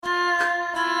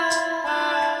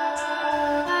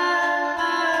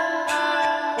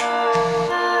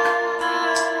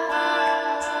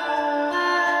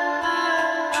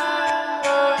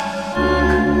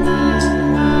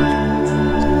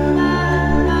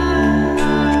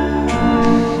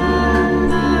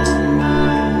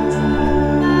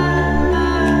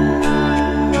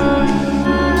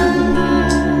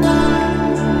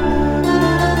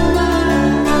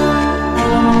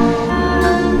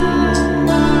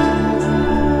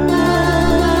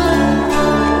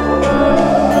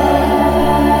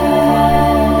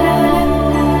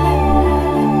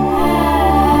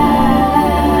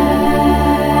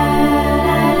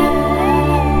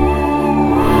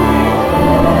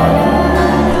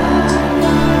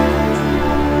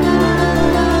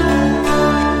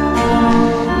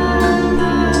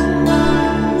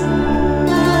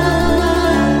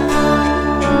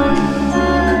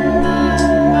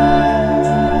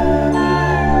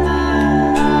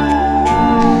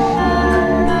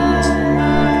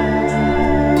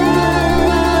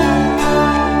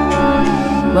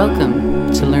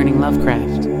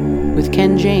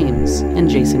Ken James and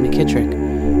Jason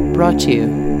McKittrick. Brought to you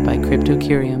by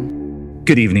CryptoCurium.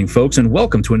 Good evening, folks, and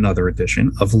welcome to another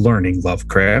edition of Learning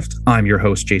Lovecraft. I'm your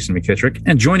host, Jason McKittrick,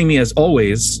 and joining me, as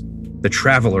always, the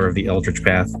traveler of the Eldritch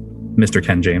Path, Mr.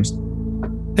 Ken James.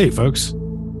 Hey, folks.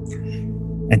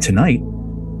 And tonight,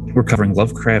 we're covering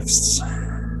Lovecraft's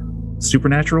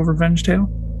supernatural revenge tale?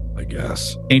 I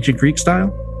guess. Ancient Greek style?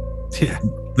 Yeah.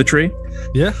 The Tree?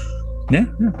 Yeah. Yeah.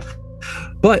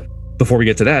 But before we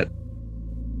get to that,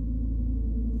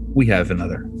 we have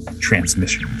another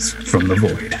Transmissions from the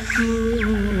Void.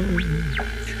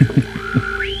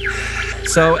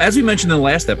 So, as we mentioned in the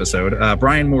last episode,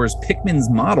 Brian Moore's Pickman's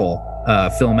Model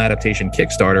film adaptation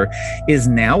Kickstarter is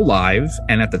now live,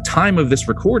 and at the time of this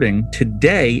recording,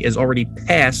 today is already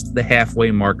past the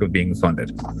halfway mark of being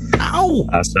funded. Ow!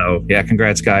 So, yeah,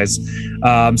 congrats, guys.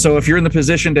 So, if you're in the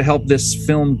position to help this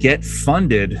film get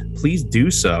funded, please do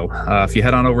so. If you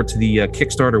head on over to the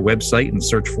Kickstarter website and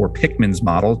search for Pickman's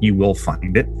Model, you will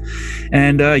find it.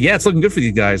 And yeah, it's looking good for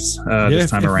you guys this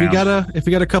time around. If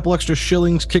you got a couple extra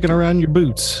shillings kicking around your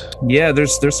boots. Yeah,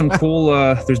 there's some cool.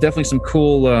 There's definitely some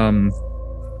cool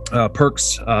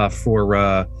perks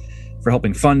for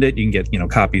helping fund it. You can get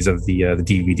copies of the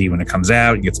DVD when it comes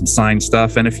out. You get some signed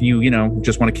stuff, and if you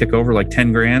just want to kick over like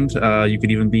 10 grand, you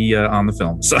could even be on the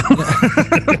film. So,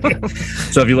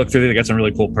 so if you look through, they got some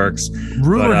really cool perks.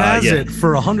 Rumor has it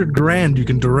for 100 grand you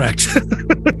can direct.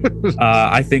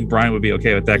 I think Brian would be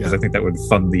okay with that because I think that would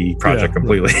fund the project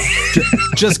completely.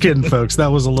 Just kidding, folks. That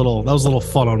was a little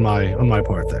fun on my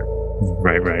part there.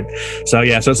 Right. So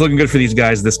yeah, so it's looking good for these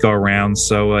guys this go around.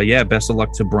 So yeah, best of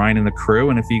luck to Brian and the crew.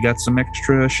 And if you got some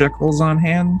extra shekels on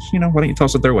hand, why don't you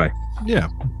toss it their way? Yeah,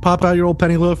 pop out your old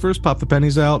penny loafers, pop the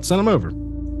pennies out, send them over.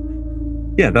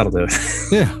 Yeah, that'll do it.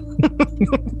 Yeah.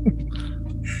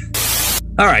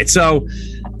 All right, so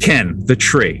Ken, the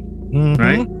Tree,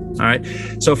 right? All right.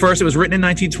 So first, it was written in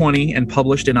 1920 and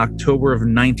published in October of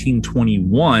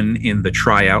 1921 in the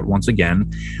Tryout once again.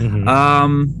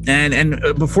 And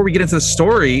before we get into the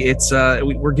story, it's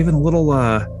we're given a little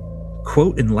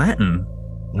quote in Latin,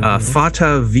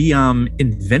 "Fata viam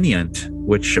invenient,"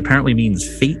 which apparently means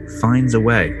 "fate finds a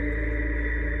way."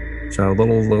 So a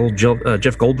little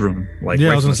Jeff Goldblum, like yeah,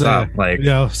 right I was gonna say,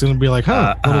 I was gonna be like,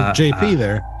 little JP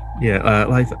there. Yeah,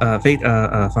 life, fate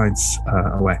finds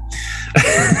a way.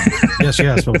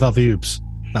 yes, but without the oops.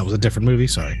 That was a different movie.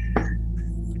 Sorry.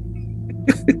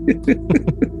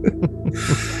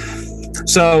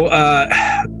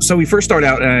 So we first start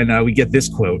out and we get this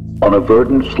quote. On a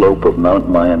verdant slope of Mount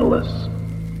Myanolus,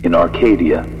 in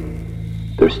Arcadia,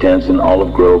 there stands an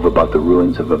olive grove about the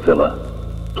ruins of a villa.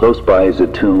 Close by is a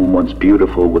tomb once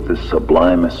beautiful with as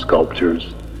sublime as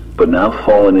sculptures, but now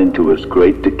fallen into as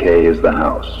great decay as the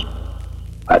house.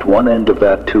 At one end of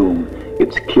that tomb,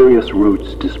 its curious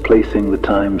roots displacing the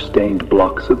time-stained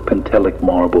blocks of Pentelic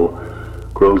marble,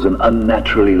 grows an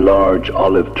unnaturally large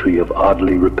olive tree of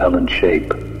oddly repellent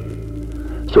shape.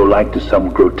 So like to some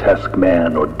grotesque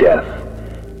man or death,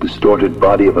 distorted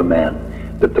body of a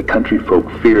man, that the country folk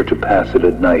fear to pass it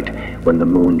at night when the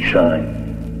moon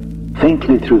shines.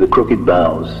 Faintly through the crooked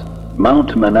boughs,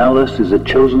 Mount Manalis is a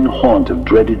chosen haunt of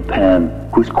dreaded Pan,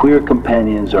 whose queer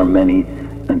companions are many,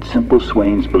 and simple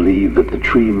swains believe that the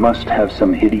tree must have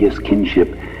some hideous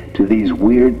kinship to these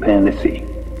weird Panaceae.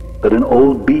 But an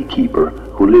old beekeeper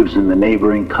who lives in the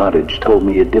neighboring cottage told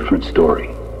me a different story.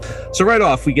 So right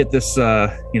off, we get this, they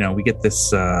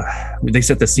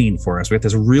set the scene for us. We got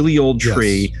this really old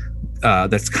tree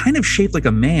that's kind of shaped like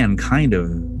a man, kind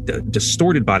of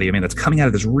distorted body. I mean, that's coming out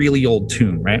of this really old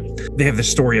tomb, right? They have this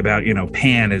story about,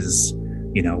 Pan is,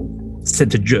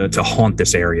 said to haunt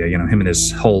this area, him and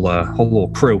his whole little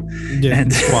crew. Yeah,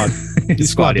 and squad. He's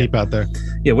squad deep out there.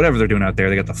 Yeah, whatever they're doing out there,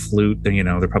 they got the flute.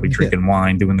 They're probably drinking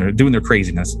wine, doing their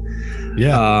craziness.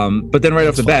 Yeah. But then right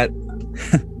off the bat,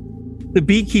 the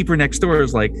beekeeper next door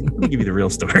is like, "Let me give you the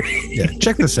real story." Yeah,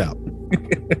 check this out.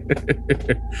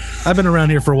 I've been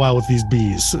around here for a while with these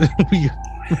bees.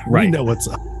 We know what's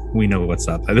up. We know what's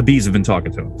up. The bees have been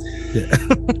talking to him.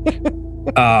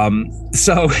 Yeah.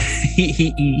 So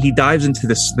he dives into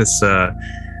this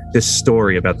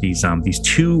story about these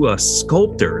two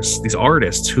sculptors, these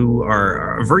artists who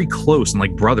are very close and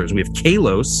like brothers. We have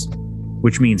Kalos,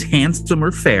 which means handsome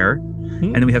or fair,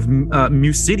 and then we have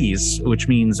Musides, which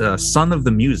means son of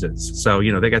the muses. So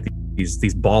they got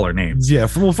these baller names. Yeah,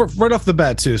 right off the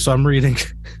bat too. So I'm reading,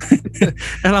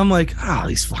 and I'm like,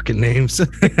 these fucking names.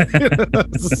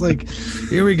 It's just like,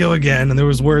 here we go again. And there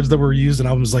was words that were used, and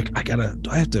I was like,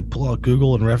 I have to pull out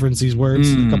Google and reference these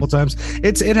words a couple times.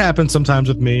 It happens sometimes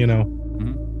with me, And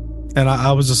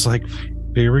I was just like,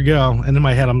 here we go. And in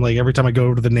my head, I'm like, every time I go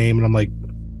over to the name, and I'm like,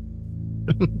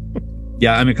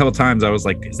 Yeah, I mean, a couple of times I was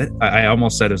like, "Is that?" I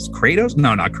almost said it's Kratos.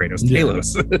 No, not Kratos.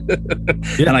 Talos.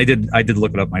 Yeah. And I did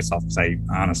look it up myself because I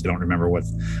honestly don't remember what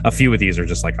a few of these are.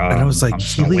 Just like, oh, And I was like, I'm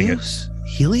just gonna wing it.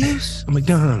 Helios? I'm like,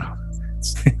 no.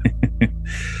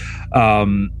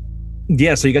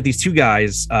 Yeah, so you got these two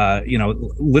guys,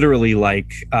 literally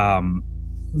like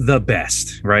the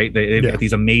best, right? They've got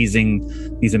these amazing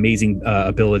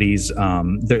abilities.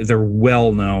 They're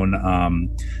well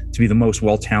known to be the most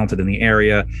well talented in the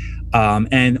area.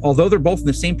 And although they're both in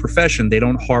the same profession, they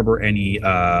don't harbor any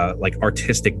like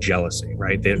artistic jealousy,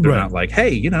 right? They're not like,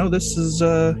 hey, this is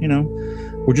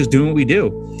we're just doing what we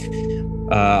do.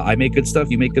 I make good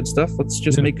stuff, you make good stuff. Let's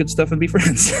just make good stuff and be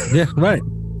friends. Yeah, right.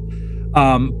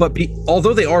 But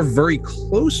although they are very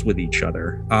close with each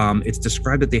other, it's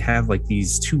described that they have like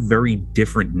these two very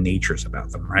different natures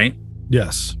about them, right?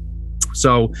 Yes.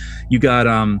 So you got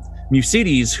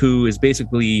Mucides, who is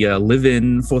basically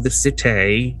living for the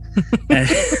city.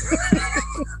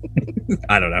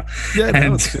 I don't know. Yeah,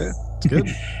 it's good.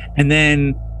 And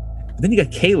then you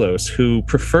got Kalos, who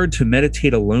preferred to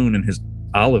meditate alone in his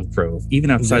olive grove, even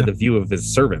outside the view of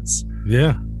his servants.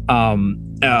 Yeah.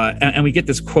 And we get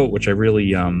this quote, which I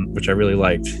really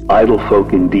liked. Idle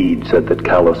folk indeed said that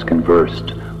Kalos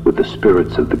conversed with the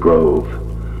spirits of the grove,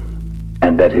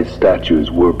 and that his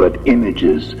statues were but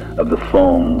images of the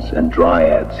fauns and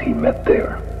dryads he met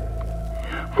there.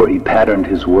 For he patterned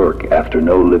his work after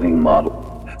no living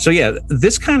model. So yeah,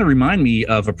 this kind of reminded me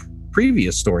of a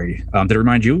previous story. Did it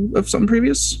remind you of something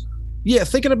previous? Yeah,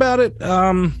 thinking about it,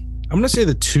 I'm going to say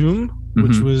the tomb,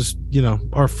 which was,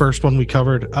 our first one we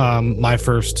covered, my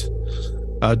first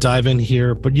dive in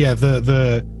here. But yeah,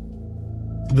 the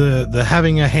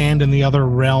having a hand in the other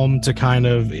realm to kind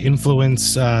of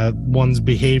influence one's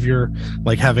behavior,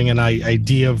 like having an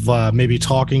idea of maybe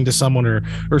talking to someone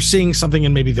or seeing something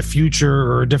in maybe the future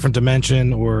or a different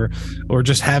dimension, or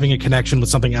just having a connection with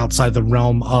something outside the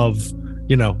realm of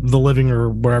the living, or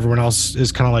where everyone else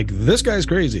is kind of like, this guy's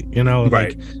crazy, right.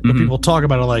 Like when people talk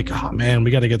about it, like, oh man,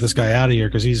 we got to get this guy out of here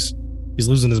because he's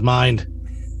losing his mind.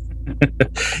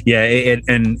 Yeah,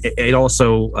 it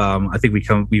also I think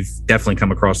we've definitely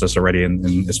come across this already,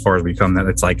 and as far as we come, that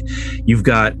it's like you've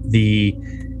got the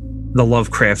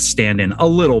Lovecraft stand-in a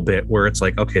little bit, where it's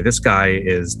like, okay, this guy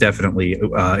is definitely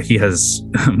he has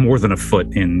more than a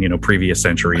foot in previous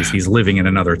centuries. He's living in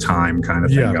another time, kind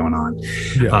of thing going on.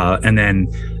 And then,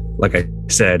 like I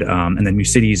said, and then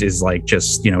Mucides is like,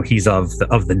 just he's of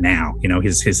the now.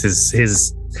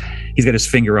 He's got his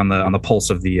finger on the pulse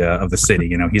of the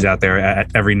city. He's out there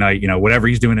at every night. Whatever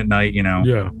he's doing at night.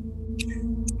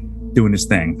 Doing his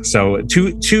thing. So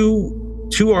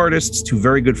two artists, two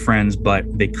very good friends, but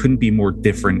they couldn't be more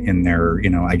different in their,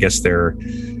 I guess their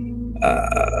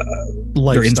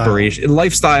inspiration,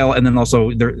 lifestyle, and then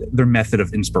also their method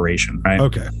of inspiration, right?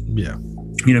 Okay, yeah.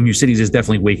 Mucides is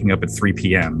definitely waking up at 3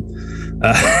 p.m.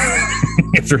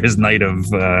 After his night of,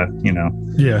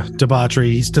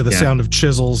 debauchery. He's to the sound of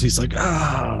chisels. He's like,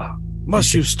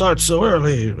 must you start so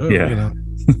early?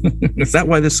 Is that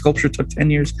why this sculpture took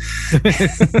 10 years?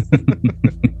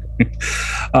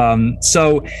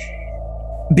 So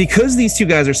because these two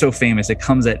guys are so famous, it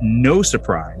comes at no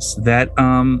surprise that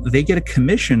they get a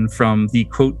commission from the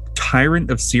quote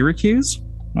tyrant of Syracuse.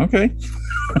 Okay.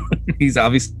 He's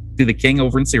obviously the king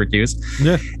over in Syracuse.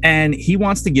 Yeah. And he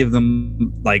wants to give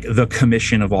them like the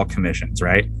commission of all commissions,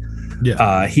 right?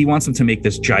 Yeah. He wants them to make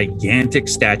this gigantic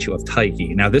statue of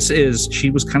Tyche. Now,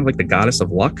 she was kind of like the goddess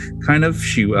of luck, kind of.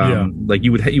 She, like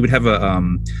you would have a, I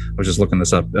was just looking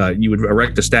this up. You would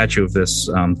erect a statue of this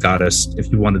goddess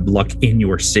if you wanted luck in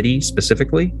your city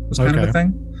specifically. Was kind of a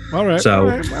thing. All right. So,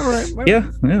 all right. Yeah.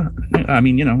 I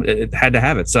mean, it had to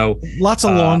have it. So lots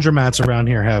of laundromats around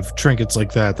here have trinkets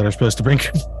like that are supposed to bring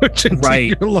fortune to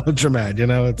your laundromat.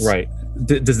 It's right.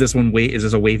 Does this one is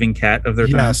this a waving cat of their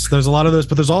time? Yes, there's a lot of those,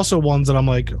 but there's also ones that I'm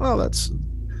like, oh, that's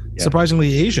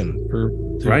surprisingly Asian.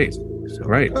 Right. So,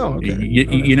 right. Oh, okay.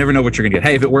 You never know what you're gonna get.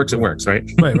 Hey, if it works, it works, right?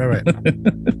 Right.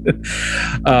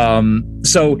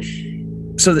 So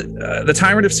the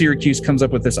tyrant of Syracuse comes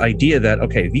up with this idea that,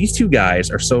 okay, these two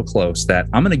guys are so close that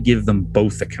I'm going to give them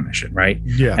both a commission, right?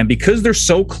 Yeah. And because they're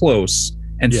so close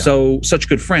and such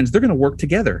good friends, they're going to work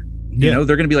together. They're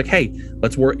going to be like, hey,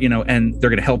 let's work, and they're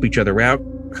going to help each other out.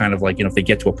 Kind of like, if they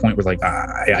get to a point where like,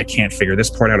 I can't figure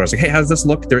this part out. I was like, hey, how does this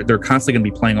look? They're constantly going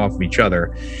to be playing off of each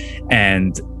other.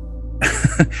 And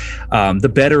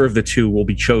the better of the two will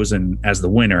be chosen as the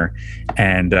winner.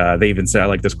 And they even said, I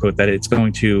like this quote, that it's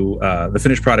going to the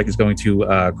finished product is going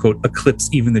to quote eclipse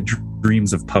even the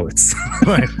dreams of poets.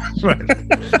 right.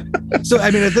 So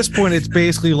I mean, at this point it's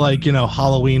basically like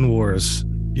Halloween Wars,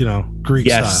 Greek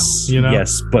style.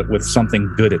 Yes, but with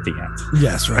something good at the end.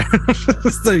 Yes, right.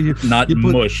 So Not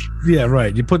mush. Yeah,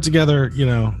 right. You put together,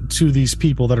 two of these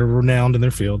people that are renowned in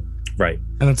their field. Right.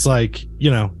 And it's like,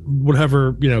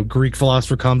 whatever, Greek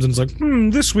philosopher comes and is like,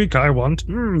 this week I want,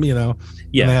 Yeah. And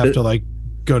they have to like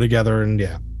go together and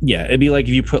Yeah, it'd be like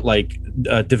if you put like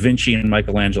Da Vinci and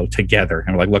Michelangelo together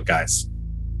and we're like, look, guys,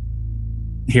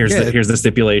 here's the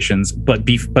stipulations, but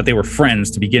they were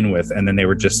friends to begin with, and then they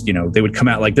were just, they would come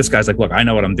out like, this guy's like, look, I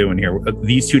know what I'm doing here.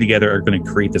 These two together are going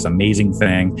to create this amazing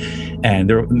thing, and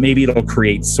maybe it'll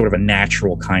create sort of a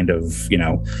natural kind of,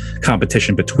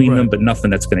 competition between them, but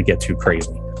nothing that's going to get too crazy.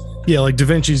 Yeah, like Da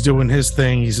Vinci's doing his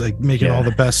thing. He's like making all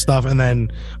the best stuff, and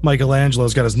then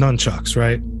Michelangelo's got his nunchucks,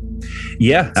 right?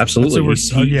 Yeah, absolutely.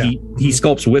 He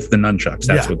sculpts with the nunchucks.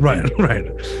 That's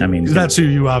right. I mean, that's who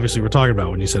you obviously were talking about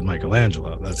when you said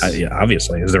Michelangelo. That's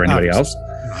obviously. Is there anybody else?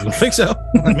 I don't think so.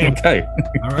 I mean, okay,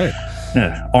 all right.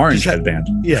 Yeah, orange headband.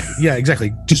 Yeah,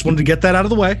 exactly. Just wanted to get that out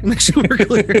of the way. Make sure we're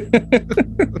clear.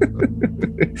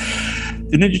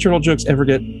 Did Ninja Turtle jokes ever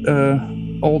get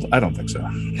old? I don't think so.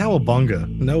 Cowabunga.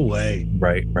 No way.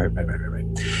 Right.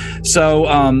 So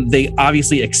they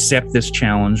obviously accept this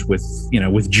challenge with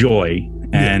joy,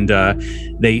 and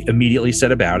they immediately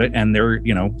set about it, and they're,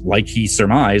 like he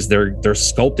surmised, they're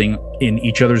sculpting in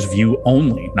each other's view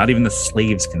only. Not even the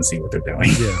slaves can see what they're doing.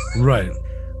 Yeah, right.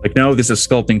 Like, no, this is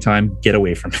sculpting time. Get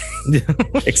away from me.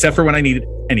 Except for when I need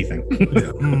anything.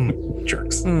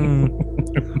 Jerks.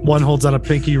 One holds out a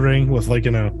pinky ring with like,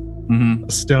 a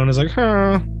stone is like,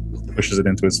 pushes it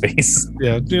into his face.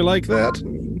 Yeah. Do you like that?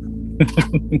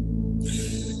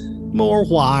 More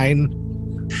wine.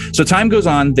 So time goes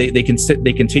on. They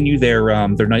continue their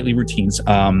nightly routines.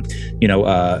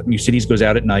 Eusebius goes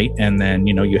out at night, and then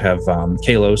you have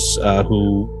Kalos,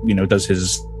 who does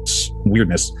his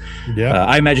weirdness. Yeah,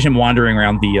 I imagine him wandering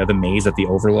around the maze at the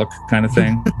Overlook kind of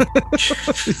thing.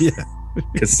 Yeah,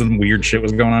 because some weird shit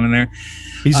was going on in there.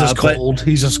 He's just cold.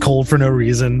 He's just cold for no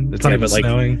reason. It's not even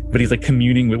snowing. But he's like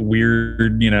communing with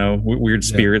weird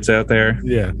spirits out there.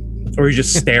 Yeah. Or he's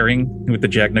just staring with the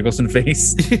Jack Nicholson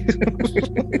face.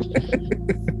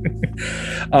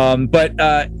 But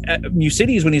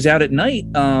Eusebius, when he's out at night,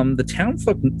 the town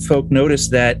folk notice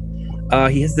that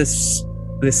he has this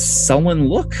sullen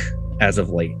look as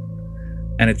of late.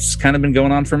 And it's kind of been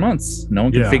going on for months. No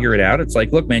one can figure it out. It's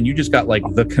like, look, man, you just got like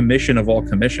the commission of all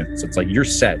commissions. It's like, you're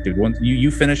set, dude. Once you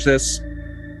finish this,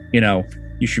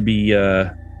 you should be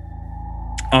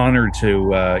honored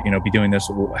to be doing this.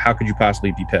 How could you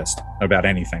possibly be pissed about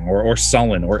anything or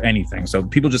sullen or anything? So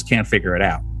people just can't figure it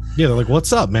out. Yeah, they're like,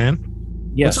 what's up, man?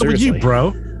 Yeah, what's up with you,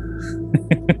 bro?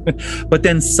 But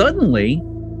then suddenly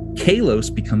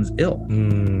Kalos becomes ill.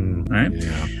 Right?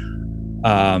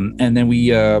 Yeah. And then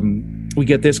we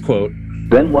get this quote.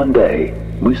 Then one day,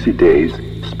 Musides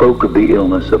spoke of the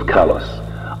illness of Kalos,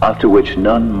 after which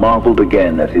none marveled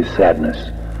again at his sadness,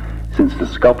 since the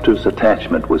sculptor's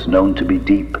attachment was known to be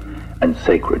deep and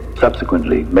sacred.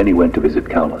 Subsequently, many went to visit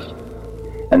Kalos,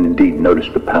 and indeed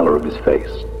noticed the pallor of his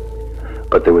face.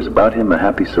 But there was about him a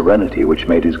happy serenity which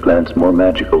made his glance more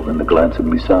magical than the glance of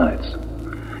Musides,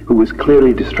 who was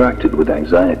clearly distracted with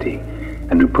anxiety,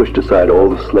 and who pushed aside all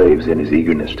the slaves in his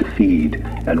eagerness to feed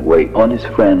and wait on his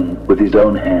friend with his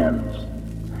own hands.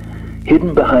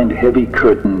 Hidden behind heavy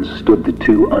curtains stood the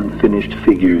two unfinished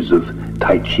figures of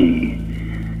Tai Chi,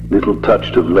 little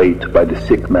touched of late by the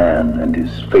sick man and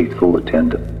his faithful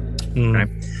attendant. Right.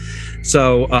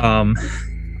 So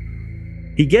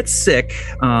he gets sick,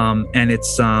 and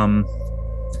it's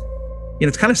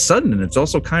it's kind of sudden, and it's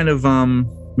also kind of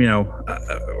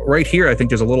right here, I think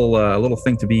there's a little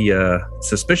thing to be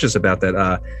suspicious about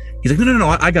that. He's like,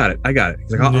 no, I got it.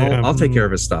 He's like, I'll take care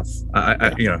of his stuff.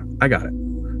 I got it.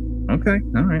 Okay,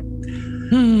 all right.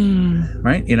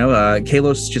 Right,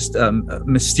 Kalos just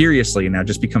mysteriously now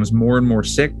just becomes more and more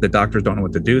sick. The doctors don't know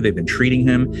what to do. They've been treating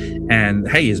him, and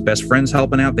hey, his best friend's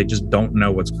helping out. They just don't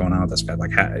know what's going on with this guy.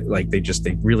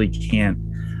 They really can't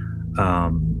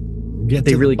get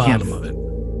to the bottom of it.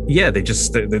 Yeah,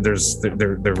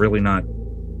 they're really not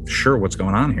sure what's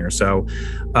going on here. So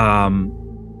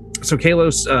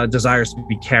Kalos desires to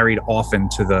be carried off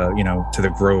into to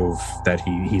the grove that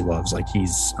he loves. Like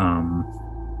he's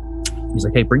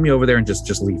like, hey, bring me over there and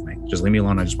just leave me. Just leave me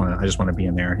alone. I just want to be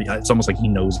in there. It's almost like he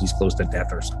knows he's close to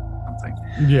death or something.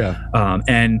 Yeah.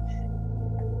 And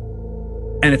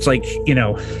it's like,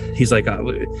 he's like,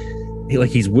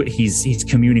 he's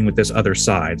communing with this other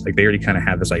side. Like they already kind of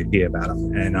have this idea about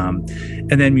him.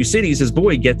 And then Musides, his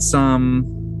boy, gets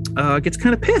kind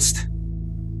of pissed.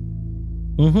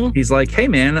 Mm-hmm. He's like, hey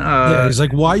man, he's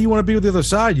like, why you want to be with the other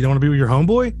side? You don't want to be with your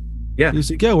homeboy? Yeah. He's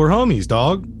like, yeah, we're homies,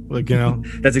 dog. Like, you know,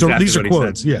 That's exactly these what are he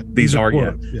quotes. said. Yeah. These are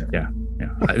quotes. Yeah.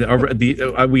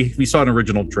 We saw an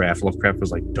original draft. Lovecraft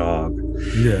was like, dog.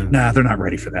 Yeah. Nah, they're not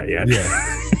ready for that yet. Yeah.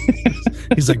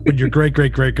 He's like, but your great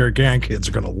grandkids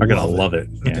are gonna love it.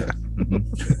 Yeah.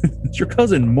 It's your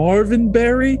cousin Marvin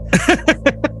Berry.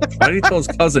 Why did he tell his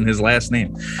cousin his last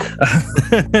name?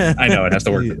 I know it has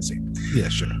to work for the scene. Yeah,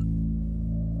 sure.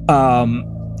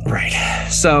 Right.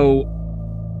 So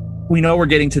we know we're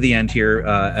getting to the end here.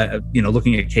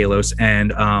 Looking at Kalos,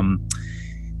 and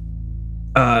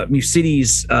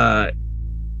Musides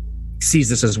sees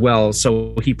this as well.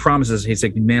 So he promises, he's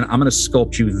like, man, I'm going to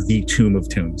sculpt you the Tomb of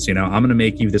Tombs. You know, I'm going to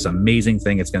make you this amazing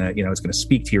thing. It's going to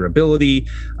speak to your ability.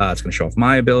 It's going to show off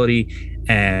my ability.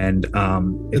 And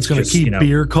it's going to keep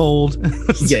beer cold.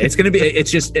 Yeah, it's going to be,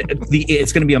 it's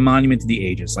going to be a monument to the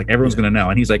ages. Like everyone's going to know.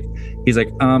 And he's like,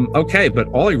 okay, but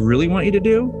all I really want you to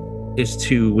do is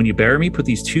to, when you bury me, put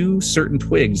these 2 certain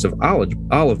twigs of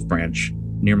olive branch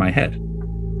near my head.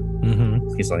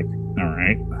 Mm-hmm. He's like, all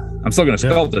right. I'm still going to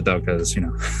sculpt it though, because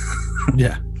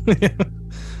yeah,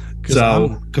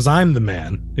 because I'm the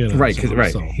man, right?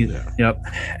 Yep.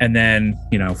 And then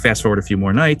fast forward a few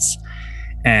more nights,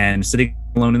 and sitting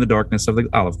alone in the darkness of the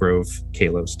olive grove,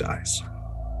 Kalos dies.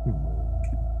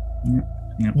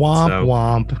 Yep. Womp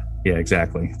womp. Yeah,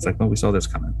 exactly. It's like, well, we saw this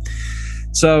coming.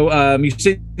 So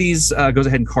Musides goes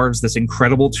ahead and carves this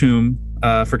incredible tomb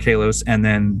for Kalos, and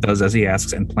then does as he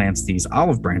asks and plants these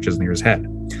olive branches near his head.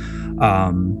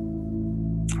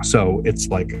 So it's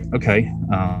like, okay,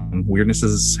 weirdness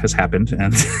has happened,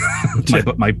 and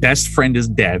my best friend is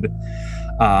dead.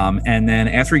 And then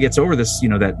after he gets over this,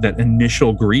 that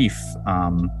initial grief,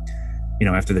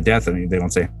 after the death, I mean, they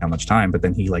don't say how much time, but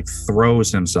then he like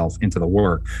throws himself into the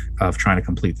work of trying to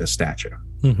complete this statue.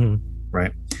 Mm-hmm.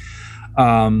 Right.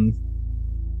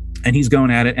 And he's going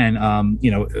at it, and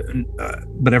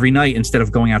but every night, instead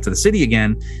of going out to the city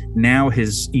again, now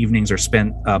his evenings are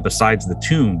spent besides the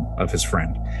tomb of his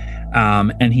friend.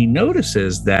 And he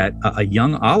notices that a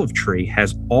young olive tree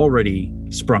has already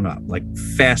sprung up, like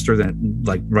faster than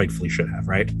like rightfully should have,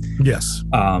 right? Yes.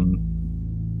 And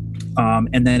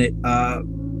then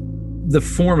the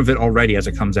form of it already, as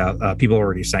it comes out, people are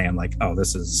already saying like, oh,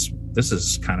 this is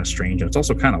kind of strange, and it's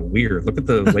also kind of weird. Look at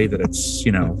the way that it's,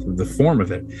 the form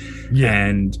of it. Yeah.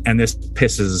 And this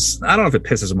pisses, I don't know if it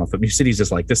pisses him off, but Musides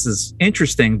is like, this is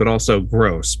interesting, but also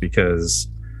gross, because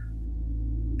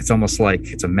it's almost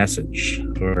like it's a message,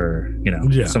 or,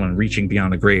 someone reaching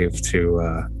beyond the grave to,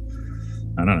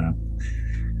 I don't know,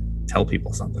 tell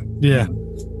people something. Yeah.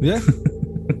 Yeah.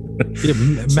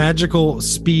 Magical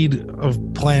speed of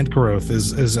plant growth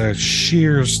is a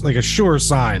sure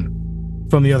sign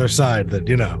from the other side that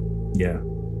yeah,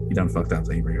 you done fucked up,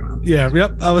 thing. Yep,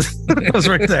 I was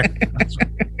right there.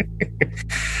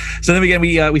 So then again,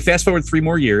 we fast forward 3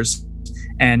 more years,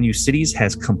 and Musides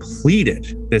has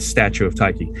completed this statue of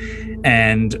Tyche,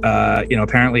 and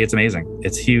apparently it's amazing,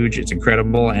 it's huge, it's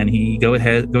incredible, and he goes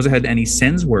ahead and he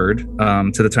sends word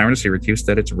to the Tyrant of Syracuse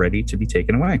that it's ready to be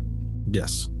taken away.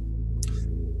 Yes.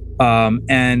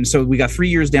 And so we got 3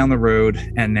 years down the road,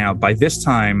 and now by this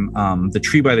time, the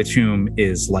tree by the tomb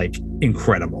is like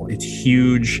incredible. It's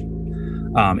huge.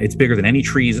 It's bigger than any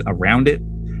trees around it.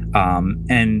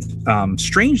 And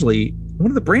strangely,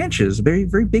 one of the branches, a very,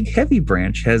 very big, heavy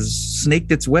branch, has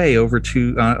snaked its way over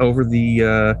to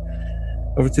the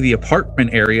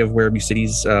apartment area of where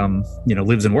Musides,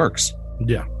 lives and works.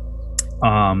 Yeah.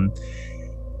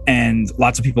 And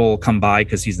lots of people come by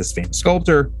because he's this famous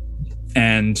sculptor.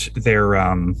 And they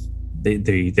remark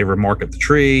at the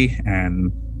tree, and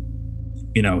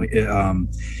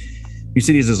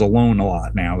Musides is alone a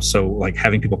lot now, so like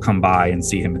having people come by and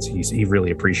see him, he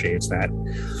really appreciates that.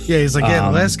 Yeah, he's like,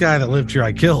 the last guy that lived here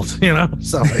I killed,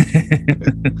 so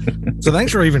so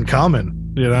thanks for even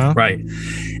coming, right.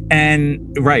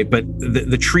 But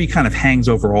the tree kind of hangs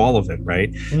over all of it,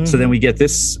 right? Mm-hmm. So then we get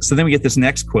this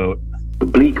next quote. The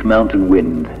bleak mountain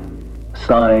wind,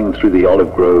 sighing through the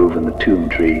olive grove and the tomb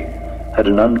tree, had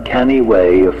an uncanny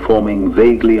way of forming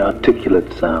vaguely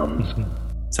articulate sounds.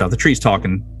 So the tree's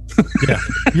talking.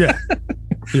 Yeah.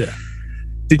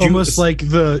 Almost like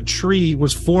the tree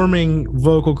was forming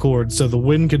vocal cords so the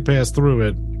wind could pass through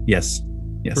it. Yes.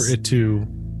 For it to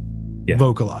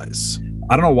vocalize.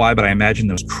 I don't know why, but I imagine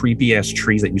those creepy ass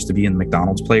trees that used to be in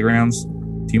McDonald's playgrounds.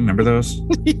 Do you remember those?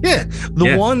 Yeah.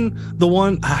 The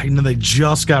one, I know they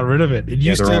just got rid of it. It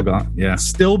used to all gone. Yeah.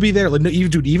 Still be there. Like,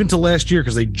 even to last year,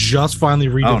 because they just finally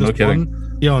redid this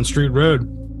one, on Street Road.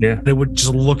 Yeah. They would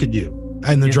just look at you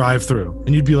in the drive through,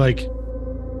 and you'd be like,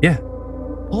 yeah,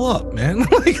 pull up, man.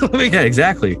 Yeah,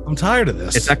 exactly. I'm tired of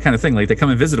this. It's that kind of thing. Like they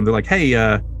come and visit them. They're like, hey,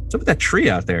 what's up with that tree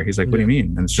out there? He's like, what do you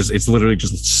mean? And it's literally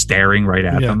just staring right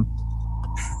at them.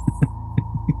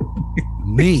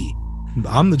 Me,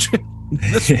 I'm the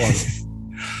this one.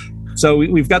 So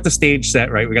we've got the stage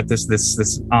set, right? We got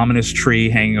this ominous tree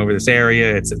hanging over this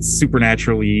area. It's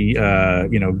supernaturally,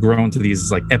 grown to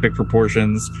these like epic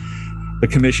proportions. The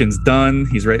commission's done.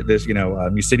 He's ready.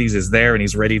 Musides is there, and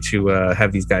he's ready to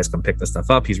have these guys come pick the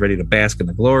stuff up. He's ready to bask in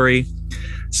the glory.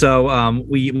 So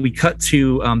we cut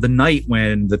to the night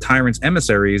when the tyrant's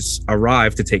emissaries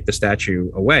arrive to take the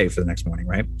statue away for the next morning,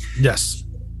 right? Yes.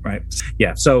 Right.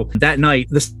 Yeah. So that night,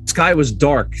 the sky was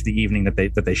dark the evening that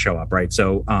they show up. Right.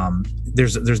 So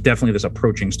there's definitely this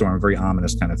approaching storm, very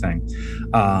ominous kind of thing.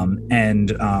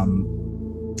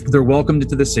 They're welcomed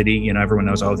into the city. Everyone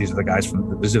knows, these are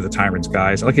the tyrant's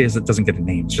guys. Okay, it doesn't get a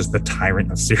name. It's just the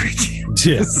tyrant of Syracuse.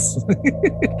 Yes.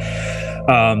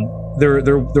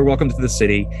 They're welcomed to the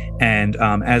city, and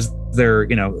as they're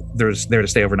there to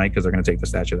stay overnight because they're going to take the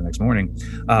statue the next morning.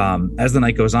 As the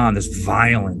night goes on, this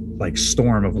violent like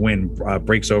storm of wind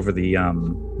breaks over the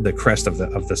crest of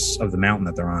the mountain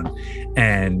that they're on,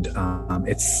 and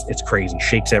it's crazy,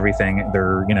 shakes everything.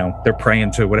 They're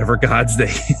praying to whatever gods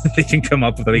they can come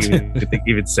up with. I think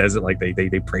even says it like they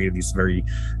pray to these very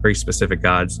very specific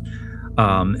gods.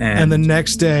 And the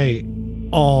next day,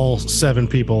 all 7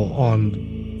 people on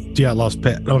Dyatlov's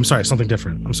pit. Oh, I'm sorry, something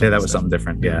different. I'm sorry. Yeah, that was something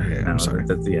different. Yeah, I'm sorry.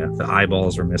 The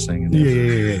eyeballs were missing. And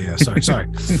yeah. Sorry.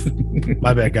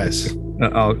 My bad, guys.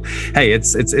 Hey,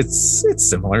 it's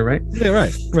similar, right? Yeah,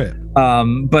 right.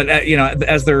 But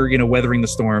as they're weathering the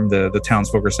storm, the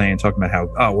townsfolk are talking about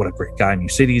how what a great guy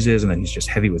Musides is, and that he's just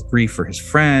heavy with grief for his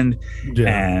friend,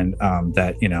 and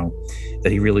that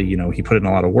he really he put in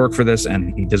a lot of work for this,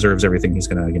 and he deserves everything he's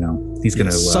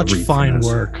gonna such fine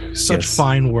work,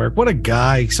 fine work. What a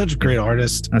guy, such a great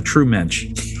artist, a true mensch.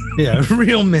 Yeah,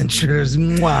 real menschers.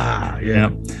 Wow. Yeah.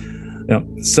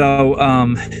 So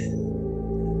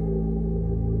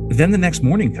then the next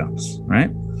morning comes,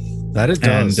 right? That it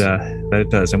does.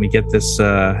 And we get this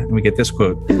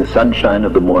quote. In the sunshine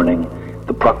of the morning,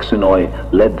 the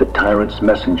proxenoi led the tyrant's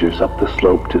messengers up the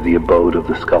slope to the abode of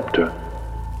the sculptor.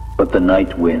 But the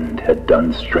night wind had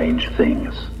done strange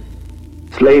things.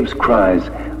 Slaves' cries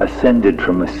ascended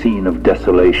from a scene of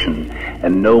desolation,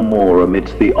 and no more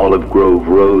amidst the olive grove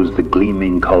rose the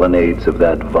gleaming colonnades of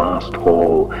that vast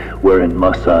hall wherein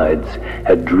Musides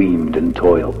had dreamed and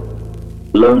toiled.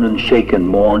 Lone and shaken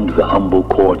mourned the humble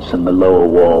courts and the lower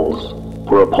walls,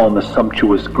 for upon the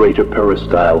sumptuous greater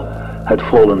peristyle had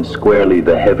fallen squarely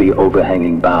the heavy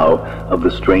overhanging bough of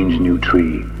the strange new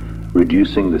tree,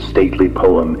 reducing the stately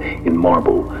poem in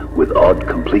marble with odd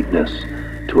completeness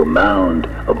to a mound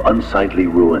of unsightly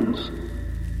ruins.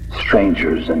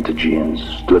 Strangers and Tegeans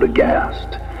stood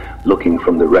aghast, looking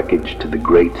from the wreckage to the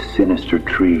great sinister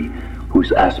tree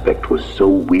whose aspect was so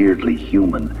weirdly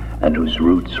human and whose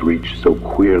roots reached so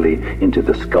queerly into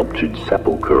the sculptured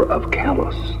sepulchre of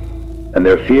Callus. And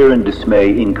their fear and dismay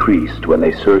increased when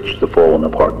they searched the fallen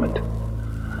apartment.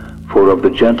 For of the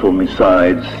gentle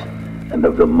Musides and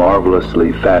of the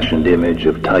marvelously fashioned image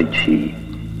of Tai Chi,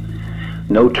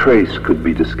 no trace could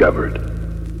be discovered.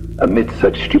 Amidst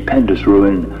such stupendous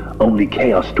ruin, only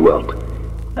chaos dwelt,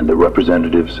 and the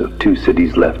representatives of 2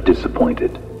 cities left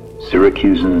disappointed.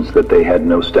 Syracusans that they had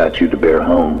no statue to bear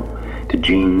home,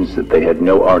 Tegeans that they had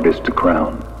no artist to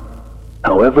crown.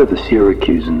 However, the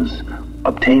Syracusans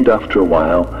obtained after a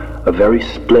while a very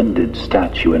splendid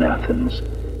statue in Athens,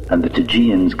 and the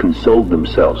Tegeans consoled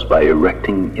themselves by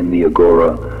erecting in the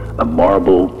agora a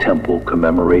marble temple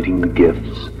commemorating the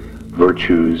gifts,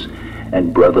 virtues,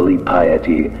 and brotherly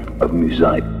piety of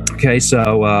Musides. Okay,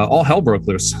 so all hell broke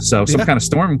loose. So some kind of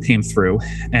storm came through,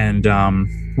 and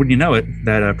wouldn't you know it,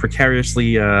 that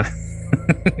precariously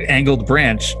angled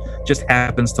branch just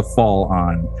happens to fall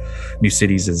on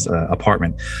Musides'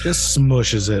 apartment. Just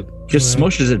smushes it.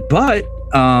 Smushes it, but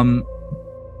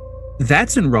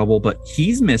that's in rubble, but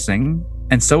he's missing,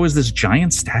 and so is this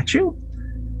giant statue.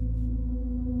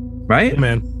 Right?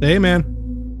 Amen.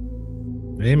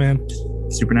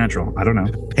 Supernatural. I don't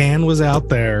know. Pan was out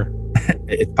there.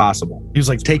 It's possible. He was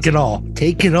like, take it all. I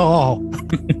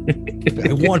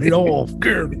want it all.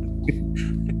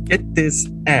 Get this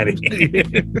out of here.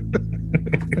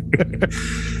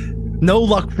 No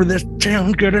luck for this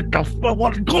town. Get it. I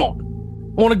want to go.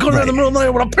 I want to go down the middle of the night. I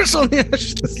want to piss on the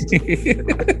ashes.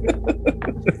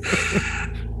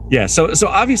 Yeah. So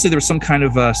obviously there was some kind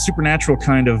of supernatural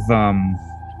kind of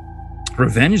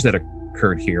revenge that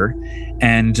occurred here,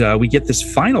 and we get this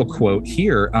final quote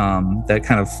here that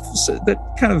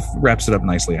kind of wraps it up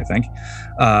nicely. I think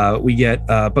we get,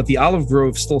 but the olive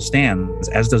grove still stands,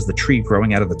 as does the tree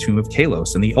growing out of the tomb of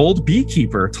Kalos. And the old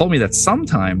beekeeper told me that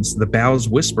sometimes the boughs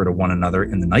whisper to one another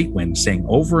in the night wind, saying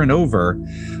over and over,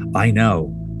 "I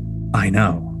know, I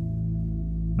know."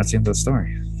 That's the end of the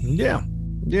story. Yeah.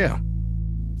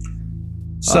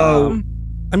 So,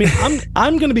 I mean,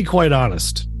 I'm going to be quite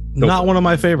honest. Not one of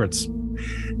my favorites.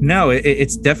 No,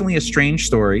 it's definitely a strange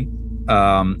story.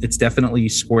 It's definitely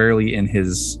squarely in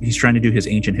he's trying to do his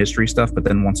ancient history stuff, but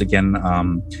then once again,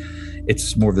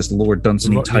 it's more of this Lord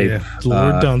Dunsany type. Yeah,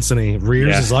 Lord Dunsany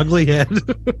rears his ugly head.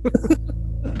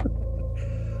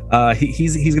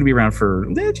 He's going to be around for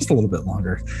just a little bit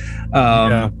longer.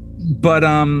 But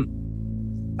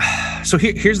so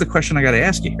here's the question I got to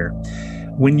ask you here.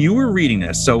 When you were reading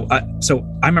this, so I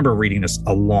remember reading this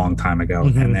a long time ago,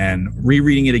 and then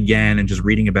rereading it again and just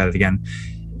reading about it again.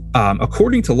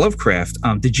 According to Lovecraft,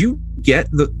 did you get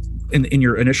in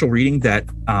your initial reading that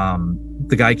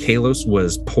the guy Kalos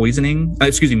was poisoning?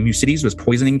 Musides was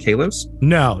poisoning Kalos?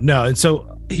 No. And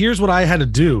so here's what I had to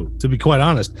do, to be quite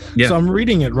honest. Yeah. So I'm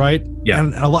reading it, right? Yeah.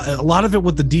 And a lot of it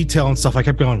with the detail and stuff, I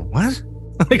kept going, what?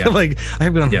 I kept going,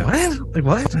 what? Like,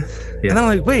 what? Yeah. And I'm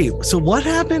like, wait, so what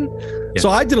happened? Yeah. So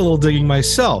I did a little digging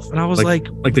myself, and I was like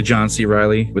the John C.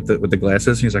 Reilly with the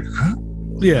glasses. He's like, huh?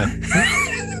 Yeah.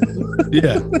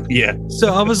 Yeah.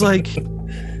 So I was like,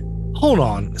 hold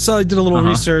on. So I did a little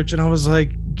research, and I was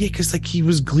like, yeah, because like he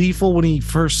was gleeful when he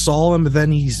first saw him, but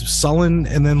then he's sullen,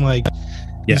 and then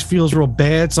he feels real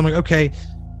bad. So I'm like, okay.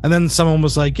 And then someone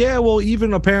was like, yeah, well,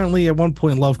 even apparently at one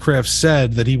point Lovecraft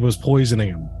said that he was poisoning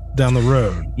him down the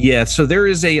road. Yeah, so there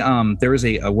is a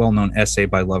well-known essay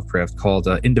by Lovecraft called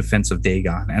 "In Defense of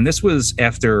Dagon," and this was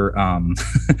after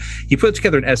he put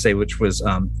together an essay which was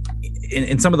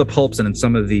in some of the pulps and in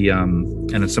some of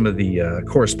the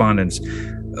correspondence.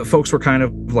 Folks were kind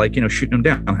of like, shooting him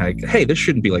down, like, hey, this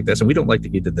shouldn't be like this, and we don't like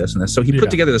that you did this and this. So he put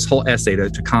together this whole essay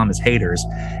to calm his haters,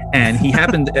 and he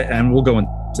happened, and we'll go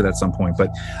into that at some point, but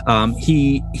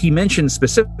he mentioned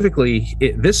specifically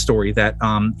this story that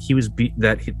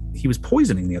he was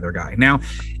poisoning the other guy. Now,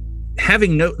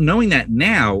 knowing that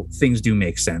now, things do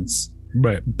make sense,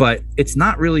 right? But it's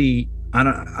not really. I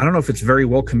don't know if it's very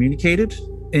well communicated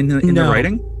in the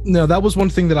writing. No, that was one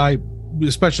thing that I.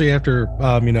 Especially after,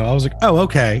 I was like, oh,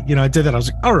 okay. I did that. I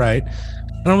was like, all right.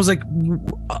 And I was like,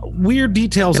 weird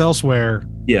details elsewhere.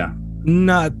 Yeah.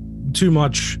 Not too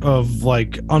much of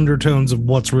like undertones of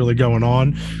what's really going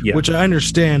on, which I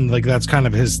understand. Like that's kind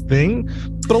of his thing.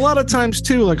 But a lot of times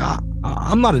too, like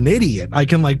I'm not an idiot. I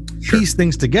can piece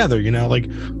things together,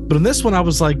 but in this one, I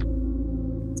was like,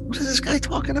 what is this guy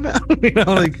talking about?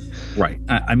 Right.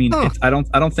 I mean, I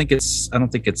don't think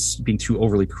it's being too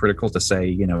overly critical to say,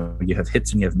 you have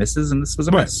hits and you have misses, and this was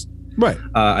a miss. Right.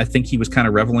 I think he was kind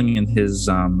of reveling in his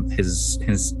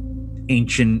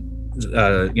ancient,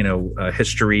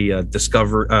 history,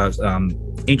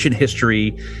 ancient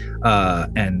history,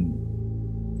 and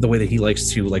the way that he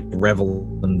likes to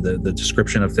revel in the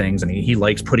description of things, and he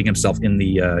likes putting himself in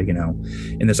the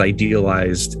in this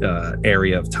idealized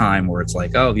area of time where it's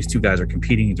like, oh, these two guys are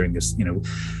competing during this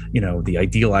the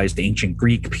idealized ancient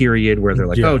Greek period where they're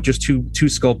like, oh, just two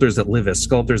sculptors that live as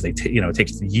sculptors. They it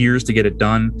takes years to get it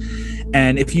done,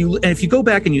 and if you go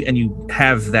back and you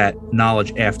have that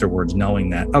knowledge afterwards,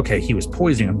 knowing that okay, he was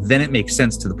poisoning him, then it makes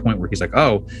sense to the point where he's like,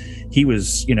 oh, he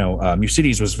was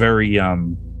Musides was very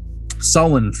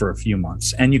sullen for a few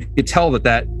months, and you could tell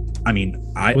that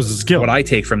was a skill. What I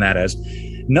take from that as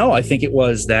I think it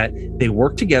was that they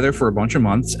worked together for a bunch of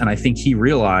months, and I think he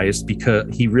realized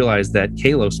that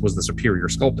Kalos was the superior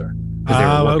sculptor because they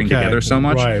were working together so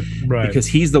much, right? Because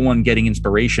he's the one getting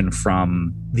inspiration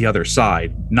from the other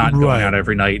side, not going out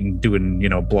every night and doing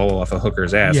blow off a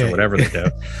hooker's ass or whatever they do.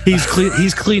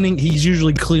 He's cleaning. He's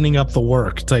usually cleaning up the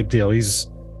work type deal. He's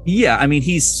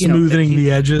smoothing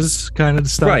the edges kind of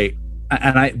stuff, right?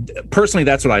 And I personally,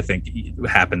 that's what I think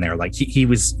happened there. Like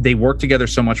they worked together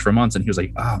so much for months, and he was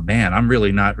like, "Oh man, I'm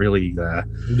really not really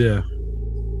the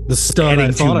stud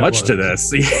adding too much to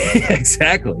this."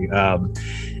 Exactly.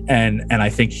 And I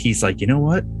think he's like, you know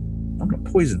what? I'm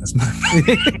gonna poison this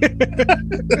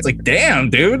motherfucker. It's like, damn,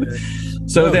 dude.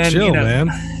 So then, chill, man.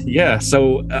 Yeah.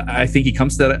 So I think he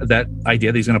comes to that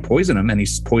idea that he's going to poison him, and he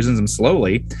poisons him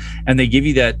slowly. And they give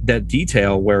you that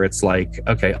detail where it's like,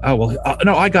 okay, oh well,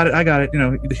 no, I got it.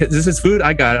 This is food.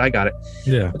 I got it.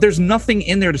 Yeah. But there's nothing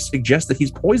in there to suggest that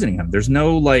he's poisoning him. There's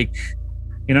no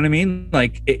you know what I mean?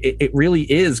 Like it really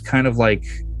is kind of like,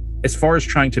 as far as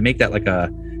trying to make that like a,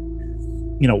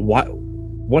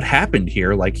 what happened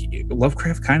here. Like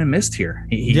Lovecraft kind of missed here.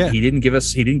 He didn't give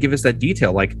us that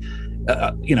detail. Like,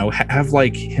 have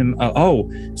like him.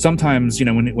 Sometimes,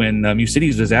 when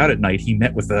Musides was out at night, he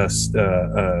met with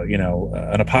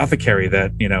an apothecary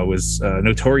that was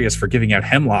notorious for giving out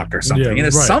hemlock or something. Yeah,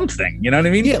 something. You know what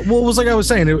I mean? Yeah. Well, it was like I was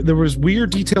saying, there was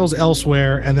weird details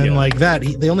elsewhere, and then like that,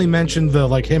 they only mentioned the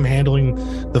like him handling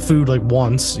the food like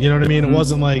once. You know what I mean? It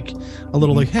wasn't like a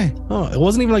little like, hey, it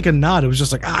wasn't even like a nod. It was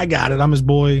just like, I got it. I'm his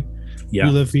boy. Yeah.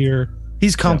 We live here.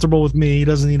 He's comfortable with me. He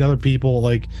doesn't need other people.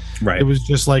 Like, right. It was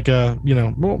just like he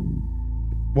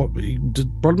just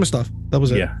brought him his stuff. That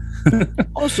was it. Yeah.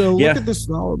 Also, look at this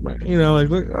solid man.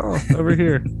 Look, over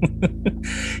here.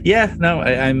 Yeah. No,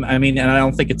 I mean, and I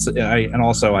don't think it's. I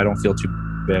don't feel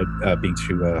too bad being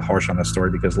too harsh on this story,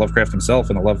 because Lovecraft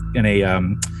himself in a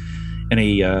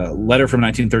letter from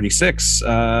 1936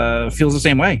 feels the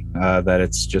same way. That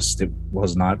it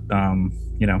was not.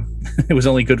 It was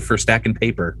only good for stacking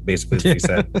paper, basically, as he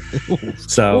said.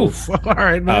 So, oof. All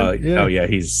right, man. Oh yeah,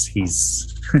 he's.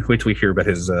 Wait till we hear about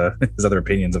his other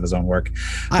opinions of his own work.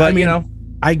 But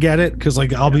I get it, because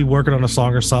like I'll be working on a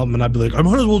song or something, and I'd be like, I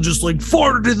might as well just like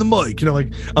fart it in the mic,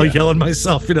 like I'll yell at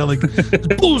myself, like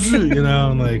bullshit,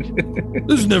 and like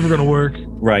this is never gonna work.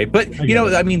 Right, but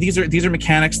I mean, these are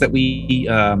mechanics that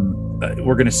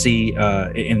we're going to see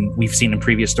we've seen in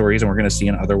previous stories, and we're going to see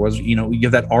in other ones. You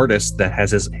have that artist that has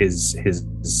his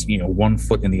 1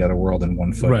 foot in the other world and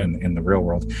 1 foot in the real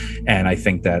world, and I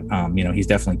think that he's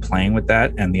definitely playing with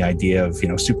that, and the idea of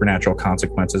supernatural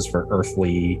consequences for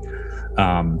earthly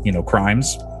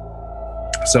crimes.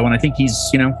 So, and I think he's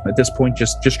at this point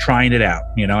just trying it out,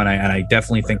 and I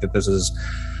definitely think that this is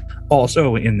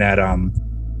also in that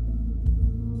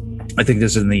I think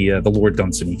this is in the Lord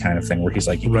Dunsany kind of thing, where he's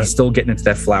like, he's still getting into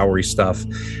that flowery stuff,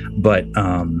 but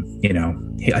I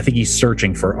think he's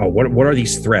searching for what are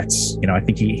these threats? I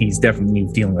think he's definitely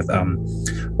dealing with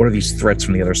what are these threats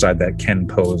from the other side that can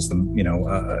pose them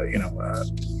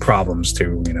problems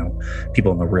to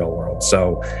people in the real world.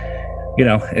 So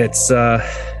it's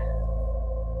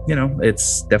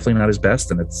it's definitely not his best,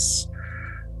 and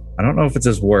I don't know if it's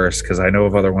his worst, because I know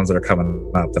of other ones that are coming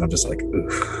up that I'm just like,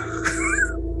 oof.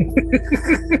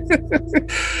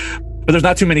 But there's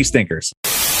not too many stinkers.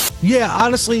 Yeah,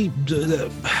 honestly,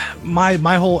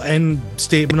 my whole end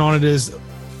statement on it is,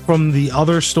 from the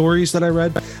other stories that I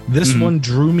read, this one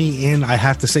drew me in, I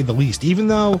have to say, the least. Even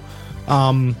though,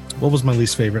 what was my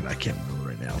least favorite? I can't remember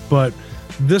right now. But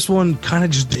this one kind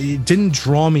of just, it didn't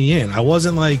draw me in. I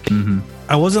wasn't like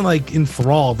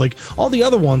enthralled. Like all the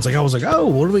other ones, like I was like, oh,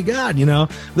 what do we got?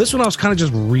 This one I was kind of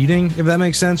just reading, if that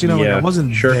makes sense. Like I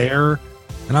wasn't there.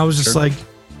 And I was just like,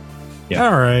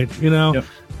 all right,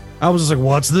 I was just like,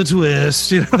 what's the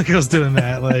twist? Like I was doing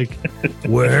that, like,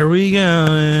 where are we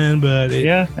going? But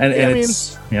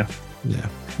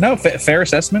no, fair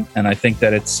assessment. And I think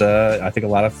that it's, I think a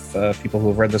lot of people who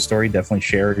have read the story definitely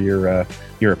share your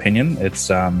opinion. It's,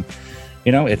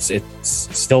 it's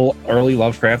still early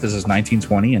Lovecraft. This is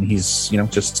 1920, and he's,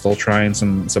 just still trying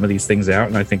some of these things out.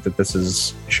 And I think that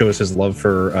this shows his love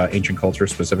for ancient culture,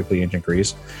 specifically ancient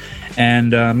Greece.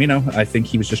 And, I think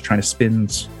he was just trying to spin,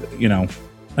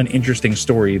 an interesting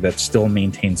story that still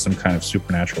maintains some kind of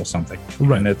supernatural something.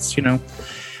 Right. And it's,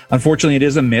 unfortunately it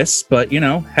is a miss, but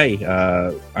hey,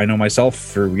 I know myself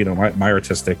through, my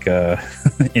artistic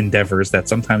endeavors, that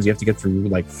sometimes you have to get through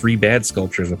like 3 bad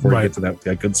sculptures before you get to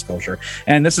that good sculpture.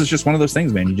 And this is just one of those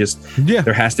things, man.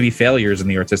 There has to be failures in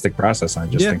the artistic process. I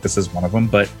just think this is one of them,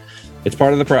 but it's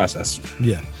part of the process.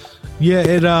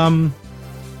 It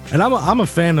and I'm a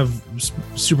fan of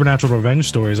supernatural revenge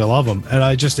stories. I love them, and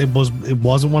it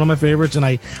wasn't one of my favorites. And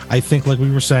I think, like we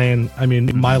were saying, I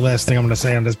mean, my last thing I'm going to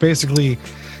say on this, basically,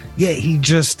 he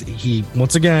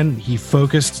once again, he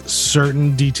focused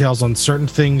certain details on certain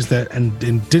things and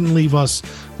didn't leave us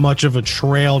much of a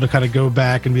trail to kind of go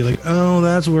back and be like, oh,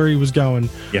 that's where he was going.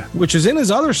 Yeah, which is in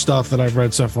his other stuff that I've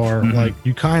read so far. Like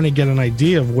you kind of get an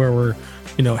idea of where we're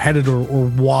headed or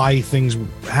why things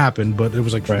happened, but it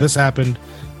was like this happened.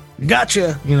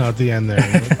 Gotcha, at the end there.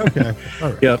 Like, okay. All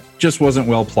right. Yep. Just wasn't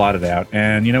well plotted out.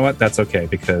 And you know what? That's okay,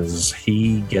 because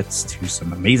he gets to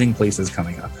some amazing places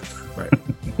coming up. Right.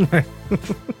 All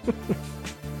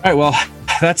right. Well,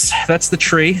 that's the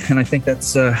tree. And I think I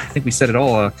think we said it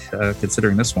all,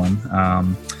 considering this one.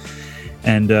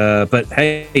 But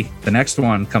hey, the next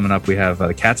one coming up, we have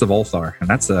the Cats of Ulthar. And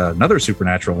that's another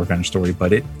supernatural revenge story,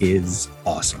 but it is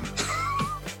awesome.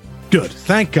 Good.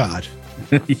 Thank God.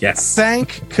 Yes.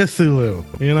 Thank Cthulhu,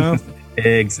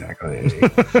 Exactly.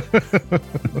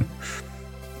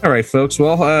 All right, folks.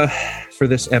 Well, for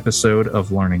this episode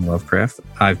of Learning Lovecraft.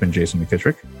 I've been Jason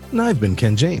McKittrick. And I've been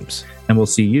Ken James. And we'll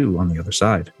see you on the other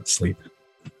side of sleep.